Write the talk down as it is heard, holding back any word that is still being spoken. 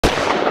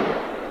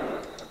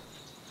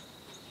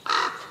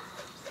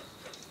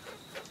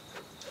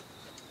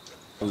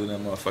I was in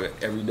that motherfucker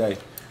every day.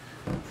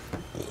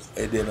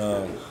 And then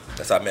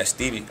that's how I met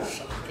Stevie.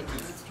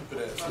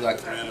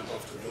 Like,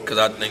 cause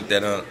I think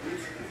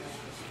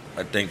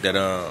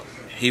that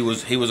he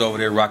was over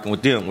there rocking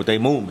with them with their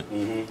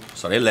movement.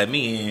 So they let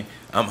me in.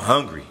 I'm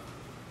hungry.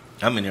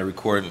 I'm in there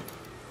recording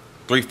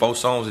 3-4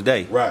 songs a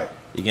day. Right.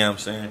 You get what I'm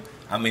saying?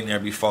 I'm in there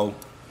before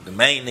the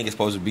main nigga's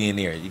supposed to be in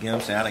there. You get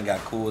what I'm saying? I done got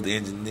cool with the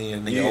engineer,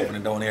 nigga open the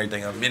door and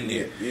everything. I'm in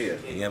there. Yeah. You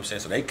get what I'm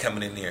saying? So they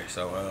coming in there.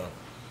 So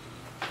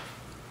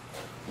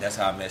that's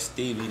how I met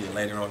Stevie. Then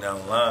later on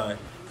down the line,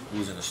 he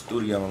was in the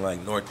studio in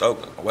like North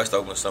Oakland, or West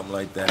Oakland, something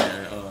like that.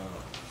 And,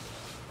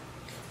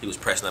 he was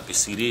pressing up his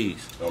CDs.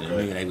 Okay.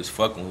 And they was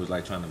fucking. Was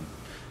like trying to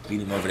beat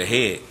him over the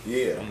head.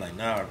 Yeah. I'm like,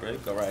 nah, bro,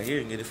 go right here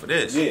and get it for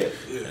this. Yeah.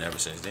 And ever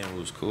since then, it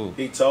was cool.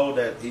 He told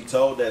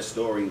that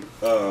story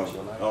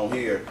on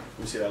here. Let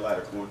me see that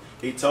lighter corner.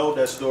 He told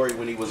that story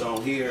when he was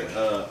on here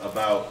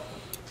about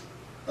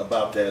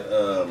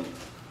that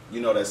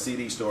that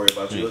CD story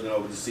about you looking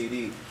over the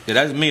CD. Yeah,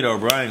 that's me though,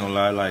 bro. I ain't gonna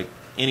lie. Like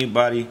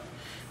anybody,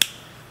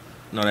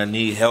 that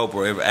need help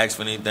or ever ask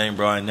for anything,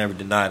 bro, I never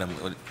denied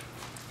them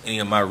any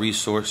of my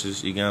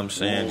resources. You get what I'm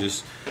saying?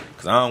 Just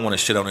because I don't want to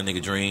shit on a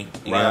nigga dream.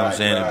 You get what I'm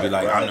saying? And be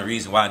like, I'm the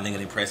reason why a nigga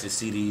didn't press his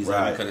CDs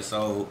and could have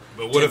sold.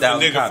 But what if a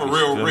nigga copies, for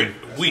real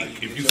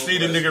weak? If you see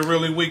the nigga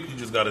really weak, you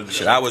just gotta do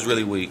shit. I was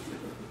really weak.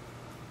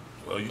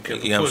 Well, you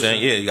know what I'm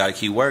saying? Yeah, you gotta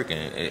keep working.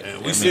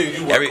 And we see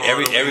you work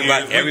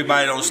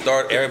everybody don't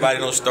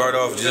start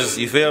off just,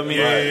 you feel me?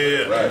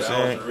 Yeah. Right. That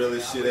was the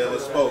realest shit ever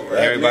spoke,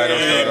 right? Everybody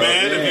don't start off.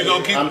 Man, if you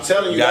gonna keep, I'm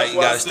telling you,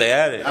 you gotta stay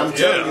at it. I'm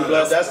telling you,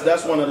 blood.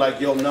 That's one of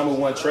like your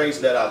 #1 traits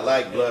that I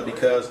like, blood,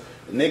 because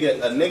a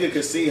nigga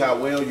could see how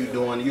well you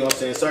doing. You know what I'm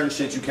saying? Certain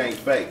shit you can't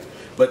fake.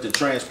 But the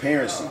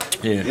transparency.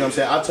 Yeah. You know what I'm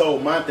saying? I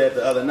told Mont that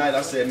the other night.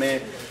 I said, man,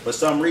 for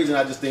some reason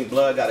I just think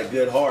Blood got a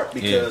good heart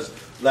because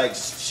like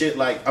shit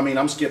like, I mean,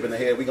 I'm skipping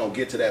ahead, we gonna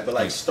get to that, but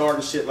like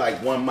starting shit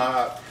like One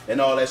Mob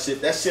and all that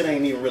shit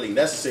ain't even really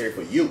necessary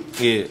for you.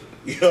 Yeah.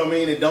 You know what I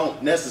mean? It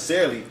don't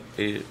necessarily.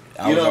 Yeah. You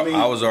know what I mean?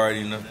 I was already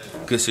in a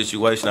good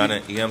situation. You know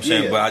what I'm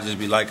saying? But I just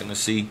be liking to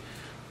see,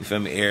 you feel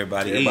me,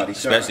 everybody eat,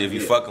 especially if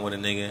you fucking with a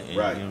nigga. And,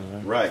 right. You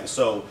know, right.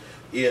 So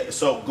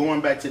so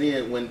going back to the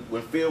end,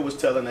 when Phil was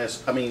telling that,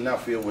 I mean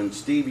not Phil, when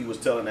Stevie was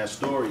telling that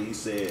story, he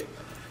said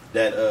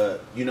that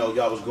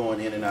y'all was going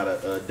in and out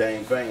of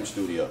Dame Fame's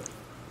studio.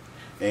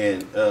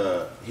 And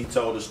he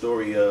told the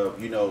story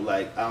of,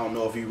 like, I don't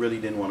know if he really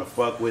didn't want to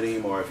fuck with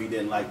him or if he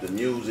didn't like the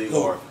music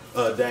or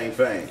Dame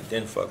Fame. He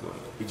didn't fuck with me.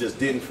 He just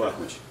didn't fuck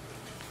with you.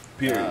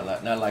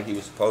 Period. Not like he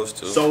was supposed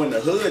to. So in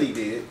the hood he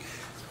did.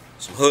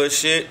 Some hood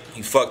shit,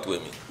 he fucked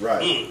with me.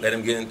 Right. Let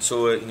him get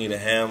into it. He need a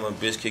hammer,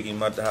 bitch kick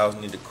him out the house,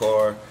 need the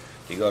car.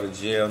 He go to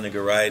jail,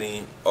 nigga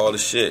writing, all the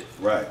shit.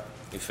 Right.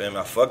 You feel me?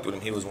 I fucked with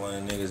him. He was one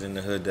of the niggas in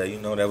the hood that,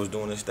 that was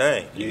doing his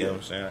thing. You know what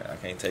I'm saying? I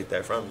can't take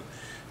that from you.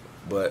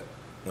 But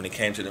when it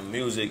came to the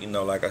music,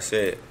 like I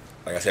said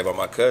about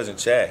my cousin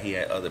Chad, he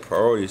had other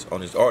priorities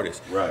on his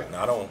artists. Right.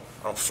 Now I don't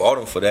fault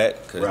him for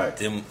that because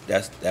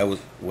that was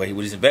what he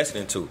was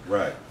invested into.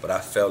 Right. But I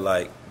felt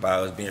like by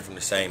us being from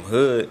the same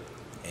hood,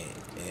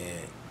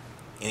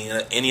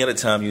 and any other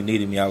time you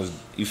needed me,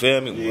 you feel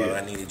me? Well,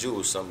 I needed you, it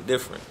was something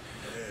different.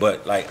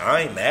 But like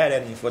I ain't mad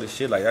at him for the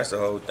shit. Like that's the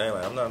whole thing.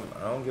 Like I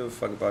don't give a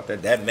fuck about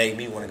that. That made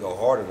me want to go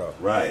harder though.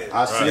 Right.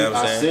 I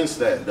sense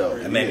that though.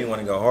 It made me want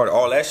to go harder.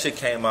 All that shit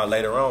came out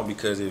later on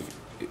because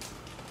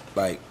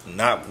like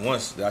not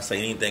once did I say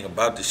anything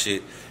about the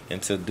shit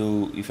and to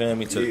do, you feel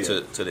me, to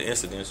the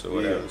incidents or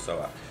whatever.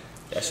 So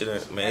that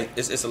shit, man,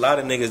 it's a lot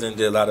of niggas that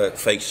did a lot of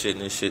fake shit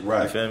and shit.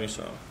 Right. You feel me?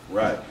 So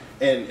right.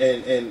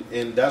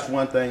 And that's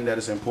one thing that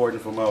is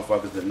important for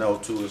motherfuckers to know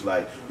too, is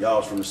like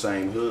y'all's from the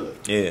same hood.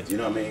 Yeah. You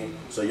know what I mean?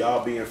 So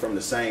y'all being from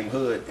the same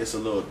hood, it's a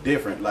little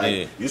different.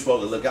 Like you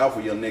supposed to look out for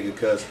your nigga,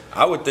 cause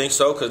I would think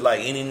so, cause like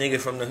any nigga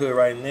from the hood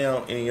right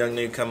now, any young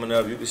nigga coming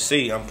up, you can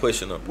see I'm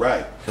pushing them.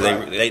 Right. Cause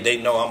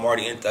they know I'm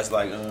already in. That's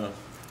like a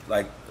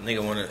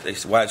nigga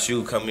they watch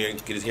you come here and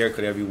get his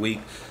haircut every week.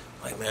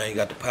 Like, man, you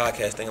got the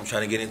podcast thing, I'm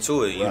trying to get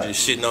into it. You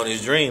just shitting on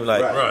his dream.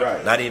 Like,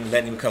 not even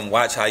letting him come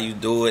watch how you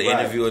do it,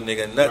 interview a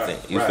nigga, nothing.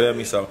 You feel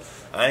me? So,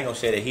 I ain't gonna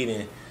say that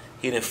he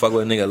didn't fuck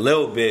with a nigga a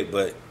little bit,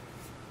 but,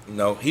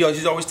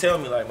 he's always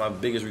telling me, like, my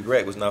biggest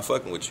regret was not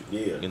fucking with you.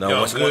 Yeah.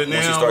 Once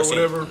you start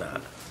seeing,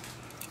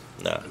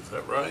 nah. Is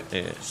that right?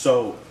 Yeah.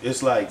 So,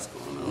 it's like,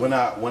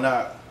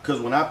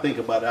 because when I think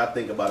about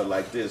it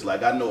like this.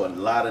 Like, I know a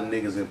lot of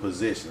niggas in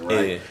position,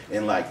 right? Yeah.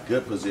 In, like,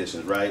 good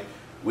positions, right?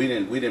 We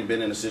didn't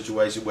been in a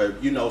situation where,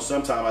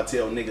 sometimes I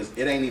tell niggas,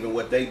 it ain't even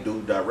what they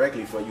do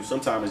directly for you.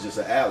 Sometimes it's just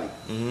an alley.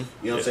 You know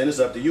what I'm saying? It's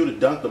up to you to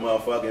dunk the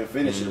motherfucker and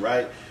finish it,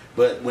 right?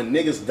 But when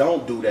niggas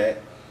don't do that,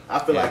 I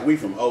feel like we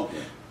from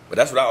Oakland. But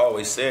that's what I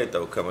always said,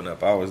 though, coming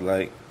up. I was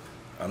like,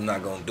 I'm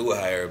not going to do it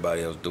how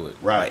everybody else do it.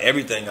 Right. Like,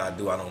 everything I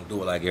do, I don't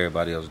do it like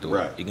everybody else do it.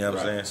 Right. You know what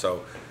I'm saying?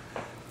 So,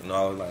 I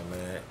was like,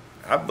 man,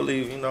 I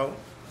believe,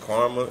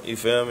 karma, you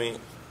feel me?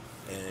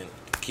 And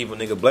keep a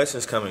nigga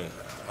blessings coming.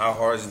 How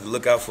hard is it to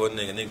look out for a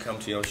nigga come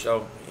to your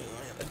show?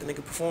 Let the nigga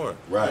perform.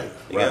 Right.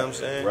 You know what I'm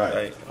saying? Right.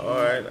 Like, all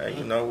right, like,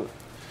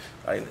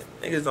 like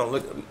niggas don't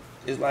look.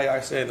 it's like I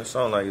said in the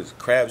song, like it's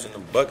crabs in the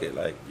bucket,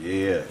 like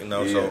you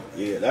know. So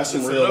that's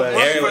some real. You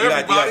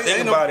gotta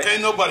think about it.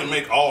 Ain't nobody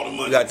make all the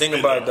money. You gotta think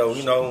about it though.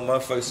 You know,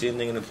 motherfucker see a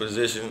nigga in a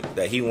position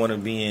that he want to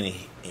be in, and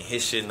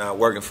his shit not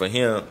working for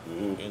him.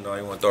 You know,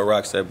 he want to throw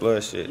rocks at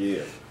blood shit.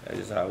 Yeah, that's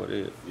just how it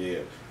is. Yeah,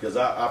 because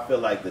I feel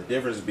like the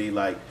difference be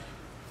like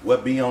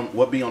what be on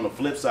the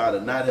flip side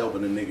of not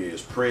helping a nigga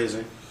is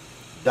prison,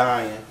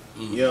 dying.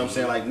 You know what I'm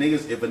saying? Like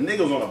niggas, if a nigga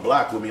was on a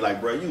block with me, like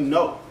bro, you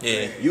know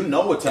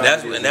what time.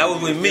 And that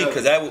was with me,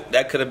 because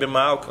that could have been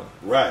my outcome.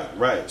 Right.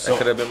 So that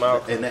could have been my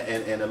outcome.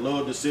 And a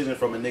little decision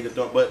from a nigga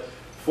don't. But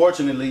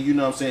fortunately, you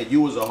know what I'm saying,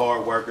 you was a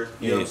hard worker.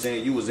 You know what I'm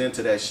saying? You was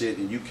into that shit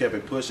and you kept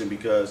it pushing,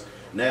 because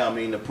now I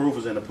mean the proof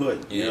is in the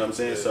pudding. You know what I'm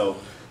saying?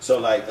 So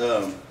like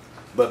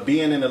but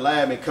being in the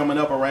lab and coming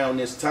up around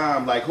this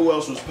time, like who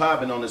else was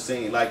popping on the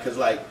scene? Like, cause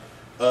like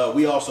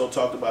we also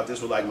talked about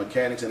this with like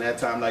mechanics, and that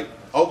time like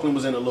Oakland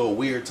was in a little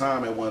weird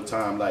time at one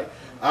time. Like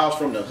I was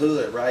from the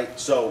hood, right?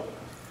 So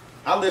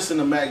I listen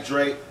to Mac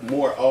Dre,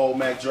 more old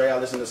Mac Dre. I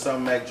listen to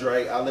some Mac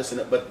Dre. I listen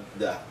to, but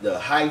the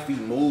Hyphy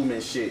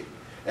Movement shit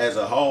as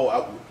a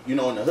whole, you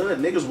know, in the hood,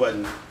 niggas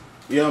wasn't,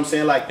 you know what I'm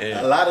saying? Like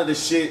a lot of the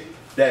shit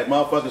that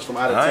motherfuckers from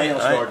out of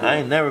town started doing. I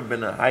ain't never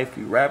been a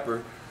Hyphy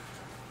rapper.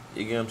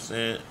 You get what I'm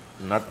saying?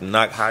 Not to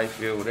knock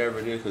Hyphy or whatever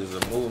it is, because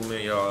it's a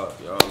movement, y'all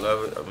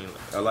love it. I mean,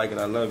 I like it,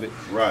 I love it.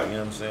 Right. You know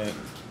what I'm saying?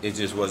 It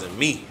just wasn't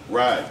me.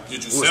 Right.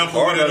 Did you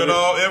sample with it at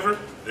all ever?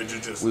 Did you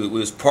just? We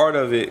was part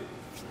of it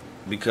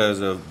because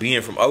of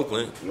being from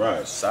Oakland.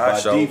 Right.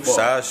 Side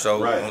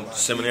show on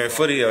Seminary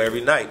Footy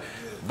every night.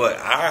 But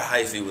our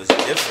Hyphy was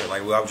different.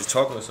 Like I was just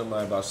talking to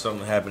somebody about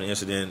something that happened, an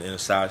incident in a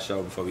side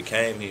show before we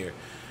came here.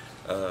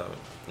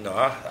 You know,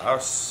 our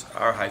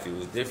Hyphy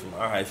was different.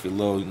 Our Hyphy,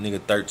 little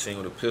nigga 13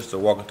 with a pistol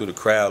walking through the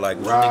crowd, like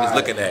what niggas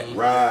looking at.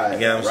 Right. You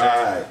know what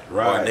I'm saying?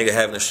 Or a nigga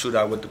having a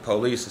shootout with the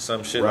police or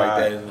some shit like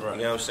that. You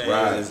know what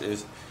I'm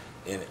saying?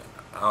 And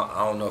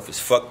I don't know if it's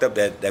fucked up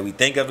that we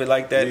think of it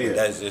like that, but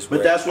that's just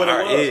that's what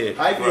it was.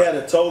 Hyphy had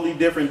a totally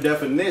different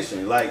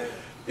definition. Like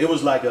it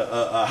was like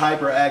a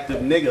hyperactive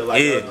nigga,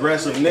 like an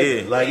aggressive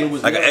nigga. Like it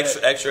was like an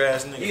extra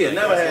ass nigga. Yeah, it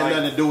never had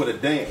nothing to do with a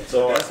dance.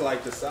 So that's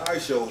like the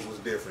side shows was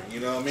different. You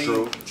know what I mean?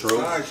 True. The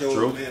side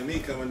shows, man, me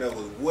coming up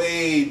was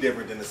way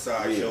different than the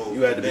side shows.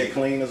 You had to be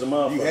clean as a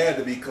motherfucker. You had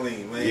to be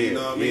clean, man. You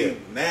know what I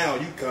mean? Now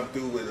you come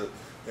through with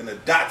in a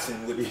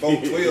Datsun with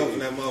 412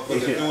 and that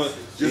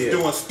motherfucker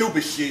doing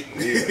stupid shit.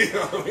 You know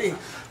what I mean?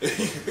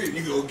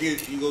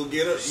 you go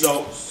get her.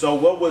 So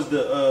what was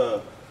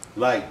the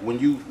like when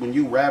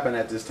you rapping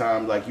at this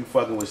time, like you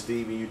fucking with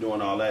Stevie, you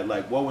doing all that,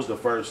 like what was the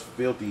first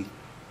filthy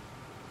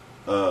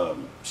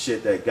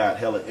shit that got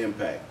hella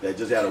impact, that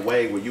just had a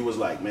way where you was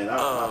like, man,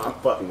 I'm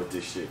fucking with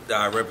this shit? The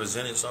I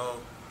Represented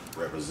song?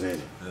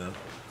 Represented. Yeah.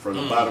 From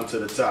the bottom to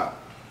the top.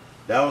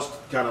 That was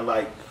kind of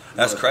like...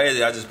 That's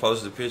crazy. I just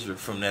posted a picture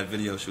from that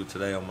video shoot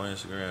today on my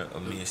Instagram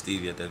of me and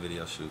Stevie at that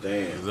video shoot. Damn.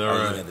 Is that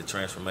right? At the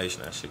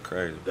transformation. That shit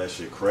crazy. That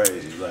shit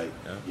crazy. Like,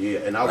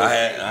 and I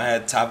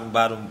had top and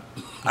bottom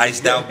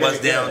iced out,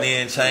 bust down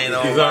in, chain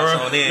on, watch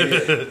on in.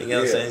 You know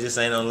what I'm saying? Just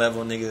ain't on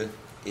level, nigga.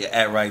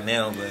 At right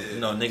now, but you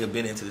know, nigga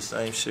been into the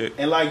same shit.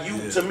 And like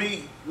you, to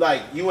me,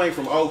 like you ain't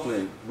from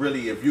Oakland,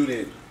 really. If you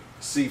didn't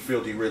see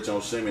Philthy Rich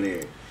on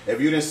Seminary,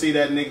 if you didn't see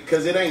that nigga,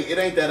 because it ain't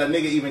that a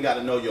nigga even got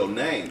to know your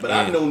name. But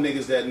I know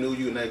niggas that knew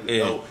you and they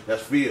know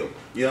that's Phil.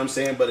 You know what I'm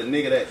saying? But a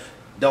nigga that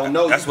don't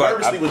know you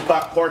purposely was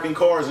parking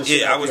cars and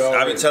shit. Yeah,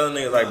 I been telling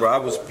niggas like, bro, I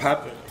was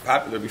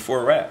popular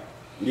before rap.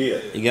 Yeah,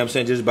 you get what I'm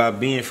saying? Just by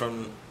being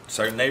from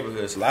certain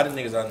neighborhoods. A lot of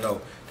niggas I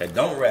know that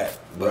don't rap,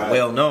 but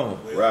well known.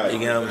 Right. You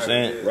get what I'm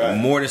saying? Right.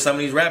 More than some of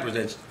these rappers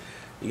that,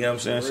 you get what I'm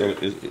saying? So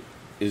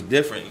it's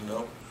different, you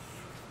know.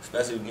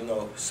 Especially, you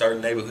know,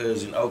 certain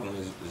neighborhoods in Oakland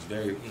is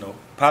very, you know,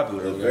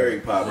 popular. It's very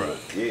popular.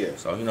 Yeah.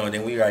 So, you know,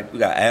 then we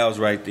got Al's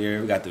right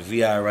there, we got the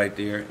VI right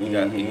there. You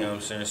got, you know what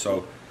I'm saying?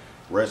 So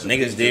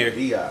niggas there.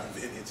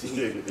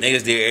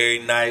 Niggas there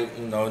every night,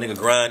 you know, nigga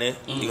grinding.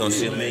 You gonna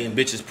see a million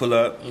bitches pull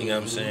up, you know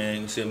what I'm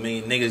saying? You see a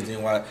million niggas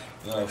then why,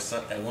 you know,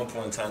 at one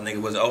point in time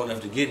nigga wasn't old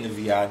enough to get in the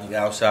VI, nigga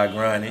outside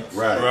grinding.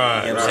 Right.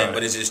 You know what I'm saying?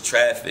 But it's just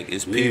traffic,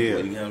 it's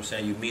people, you know what I'm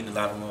saying? You meeting a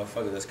lot of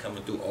motherfuckers that's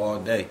coming through all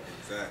day.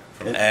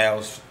 From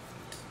Al's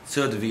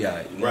to the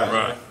VI. You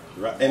know?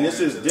 Right. And this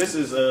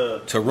is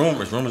to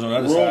rumors on the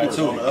other side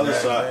too. On the other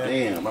side,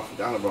 damn, I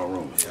forgot about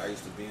rumors. Yeah, I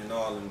used to be in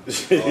all them.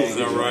 Is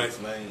that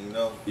right, man? You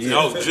know. Yeah.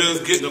 I was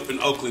just getting up in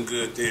Oakland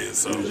good then.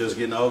 So you was just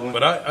getting Oakland.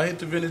 But I hit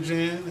the vintage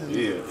in.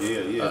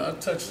 And I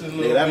touched it a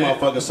little bit. That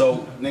motherfucker.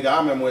 So nigga, I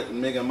remember when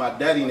nigga my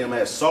daddy and them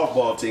had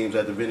softball teams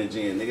at the vintage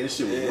inn. Nigga, this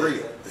shit was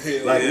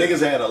real. Like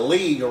niggas had a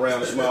league around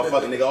this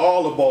motherfucker. Nigga,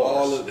 all the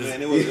bars.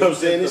 Man, it was, you know what I'm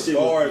saying? This shit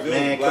was,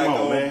 man, come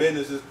on, man.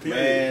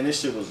 Man,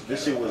 this shit was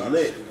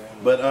lit.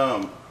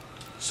 But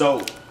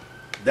so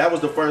that was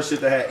the first shit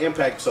that had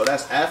impact. So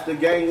that's after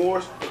Gang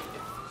Wars.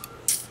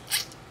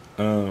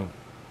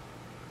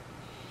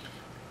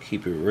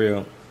 Keep it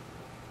real.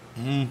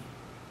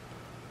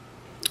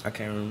 I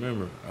can't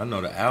remember. I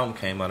know the album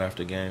came out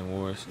after Gang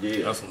Wars.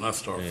 Yeah. That's when I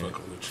started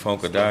fucking with you.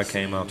 Funk or Die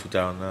came out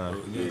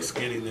 2009. Yeah.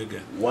 Skinny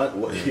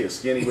nigga. Yeah,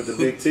 skinny with the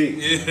big T.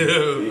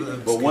 Yeah.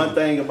 But one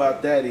thing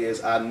about that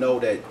is I know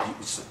that,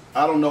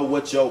 I don't know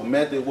what your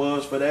method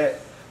was for that.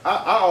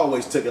 I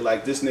always took it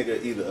like this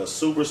nigga either a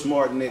super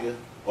smart nigga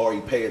or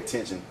he pay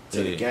attention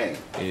to the game.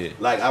 Yeah.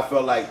 Like I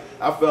felt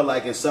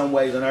like in some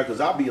ways in her, cause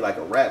I'll be like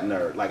a rap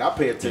nerd. Like I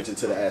pay attention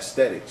to the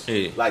aesthetics.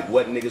 Yeah. Like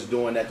what niggas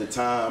doing at the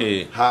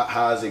time,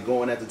 how is it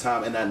going at the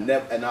time,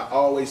 and I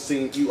always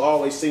seen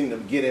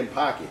them get in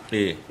pocket.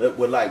 Yeah.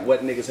 With like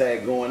what niggas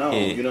had going on.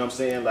 You know what I'm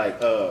saying?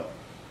 Like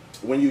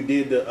when you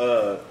did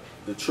the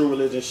True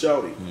Religion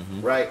Shorty,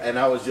 right? And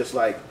I was just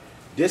like,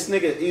 this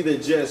nigga either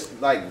just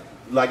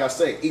like I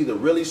say, either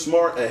really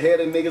smart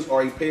ahead of niggas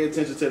or he pay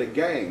attention to the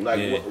game.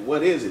 Like,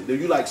 what is it? Do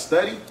you like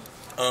study?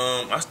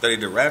 I studied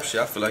the rap shit.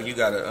 I feel like you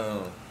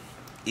gotta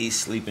eat,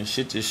 sleep, and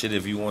shit this shit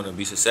if you want to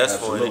be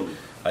successful in it.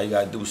 Like, you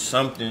gotta do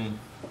something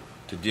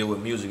to deal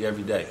with music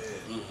every day.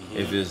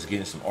 If it's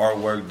getting some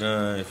artwork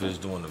done, if it's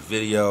doing a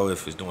video,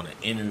 if it's doing an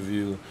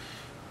interview,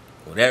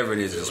 whatever it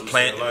is,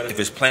 if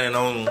it's planning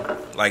on,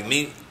 like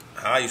me,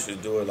 how I used to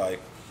do it, like,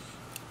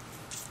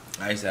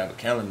 I used to have a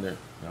calendar.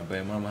 My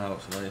baby mama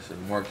house, and I used to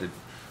mark it.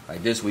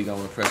 Like this week I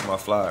want to press my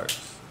flyers.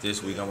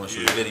 This week I want to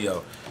shoot a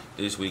video.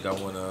 This week I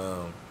want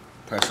to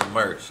press some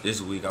merch.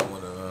 This week I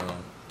want to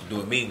do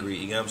a meet and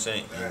greet. You know what I'm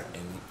saying?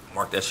 And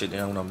mark that shit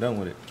down when I'm done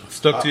with it.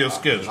 Stuck to your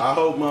schedule. I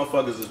hope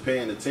motherfuckers is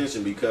paying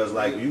attention because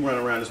like you run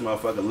around this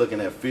motherfucker looking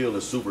at Phil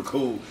is super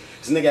cool.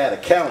 This nigga had a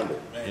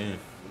calendar. Man.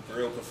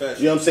 Real professional.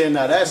 You know what I'm saying?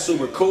 Now that's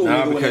super cool.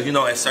 Nah, because you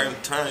know at certain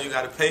times you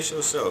gotta pace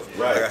yourself.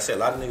 Right. Like I said, a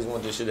lot of niggas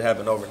want this shit to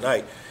happen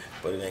overnight.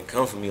 But it ain't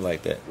come from me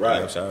like that. Right. You know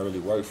what I'm saying? I really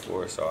worked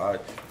for it. So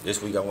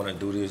this week I want to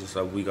do this. This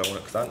week I want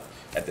to, because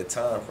at the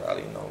time,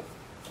 probably,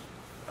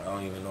 I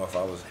don't even know if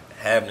I was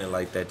having it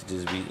like that to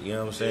just be, you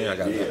know what I'm saying? I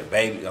got a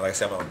baby, like I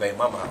said, I'm at my baby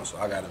mama house. So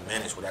I got to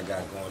manage what I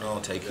got going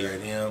on, take care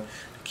of them,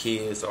 the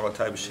kids, all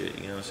type of shit.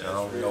 You know what I'm saying? I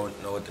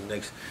don't know what the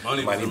next,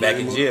 might be back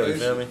in jail, you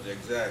feel me?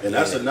 Exactly. And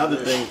that's another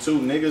thing too.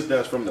 Niggas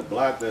that's from the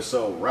block that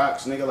sold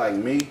rocks, nigga like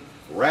me,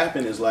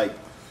 rapping is like,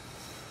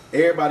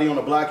 everybody on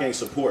the block ain't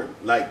supporting,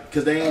 like,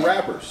 cause they ain't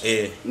rappers.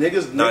 Yeah,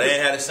 niggas. No, they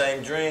ain't had the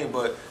same dream,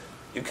 but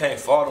you can't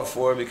fault them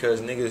for it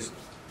because niggas,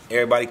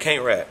 everybody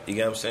can't rap. You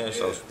get what I'm saying?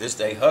 So this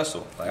they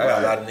hustle. Like I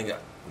got a lot of niggas,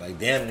 like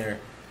damn near,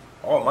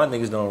 all my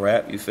niggas don't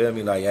rap. You feel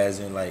me? Like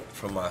as in like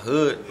from my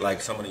hood,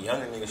 like some of the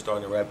younger niggas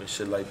starting to rap and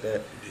shit like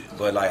that.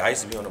 But like I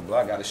used to be on the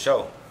block, got a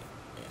show,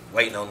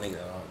 waiting on niggas.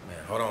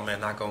 Hold on, man,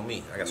 knock on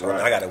me. I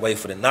got to wait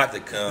for the knock to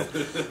come.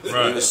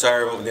 We was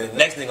serve. Then the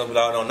next thing gonna be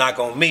like, no, knock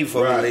on me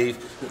before we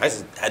leave. I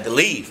just had to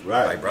leave.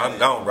 Like, bro, I'm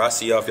gone, bro. I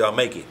see y'all if y'all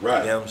make it. You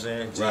know what I'm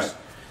saying?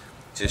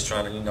 Just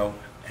trying to,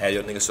 have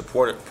your niggas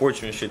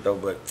support you and shit though.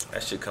 But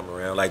that shit come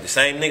around. Like the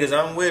same niggas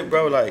I'm with,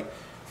 bro. Like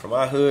from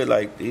my hood,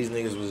 like these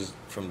niggas was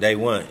from day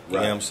one. You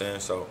know what I'm saying?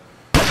 So